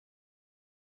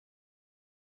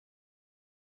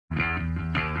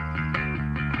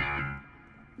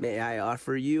May I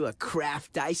offer you a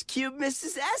craft ice cube,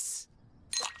 Mrs. S?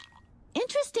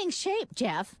 Interesting shape,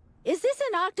 Jeff. Is this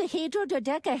an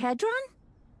octahedrododecahedron?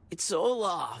 It's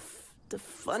Olaf, the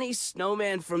funny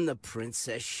snowman from the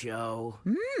Princess Show.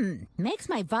 Makes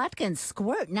my vodka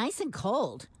squirt nice and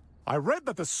cold. I read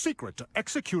that the secret to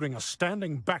executing a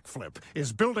standing backflip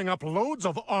is building up loads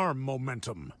of arm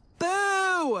momentum.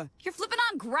 Boo! You're flipping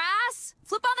on grass?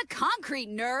 Flip on the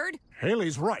concrete, nerd.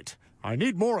 Haley's right. I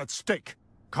need more at stake.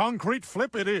 Concrete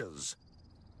flip it is.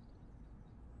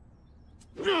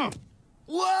 Whoa!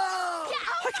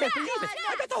 I can't believe it!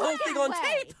 I got the whole thing on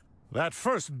tape! That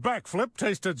first backflip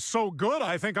tasted so good,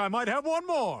 I think I might have one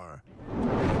more.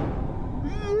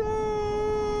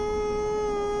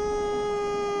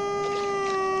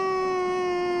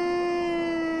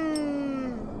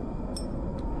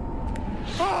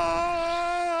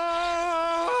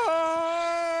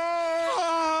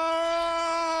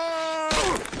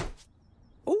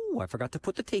 Oh, I forgot to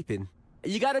put the tape in.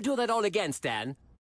 You gotta do that all again, Stan.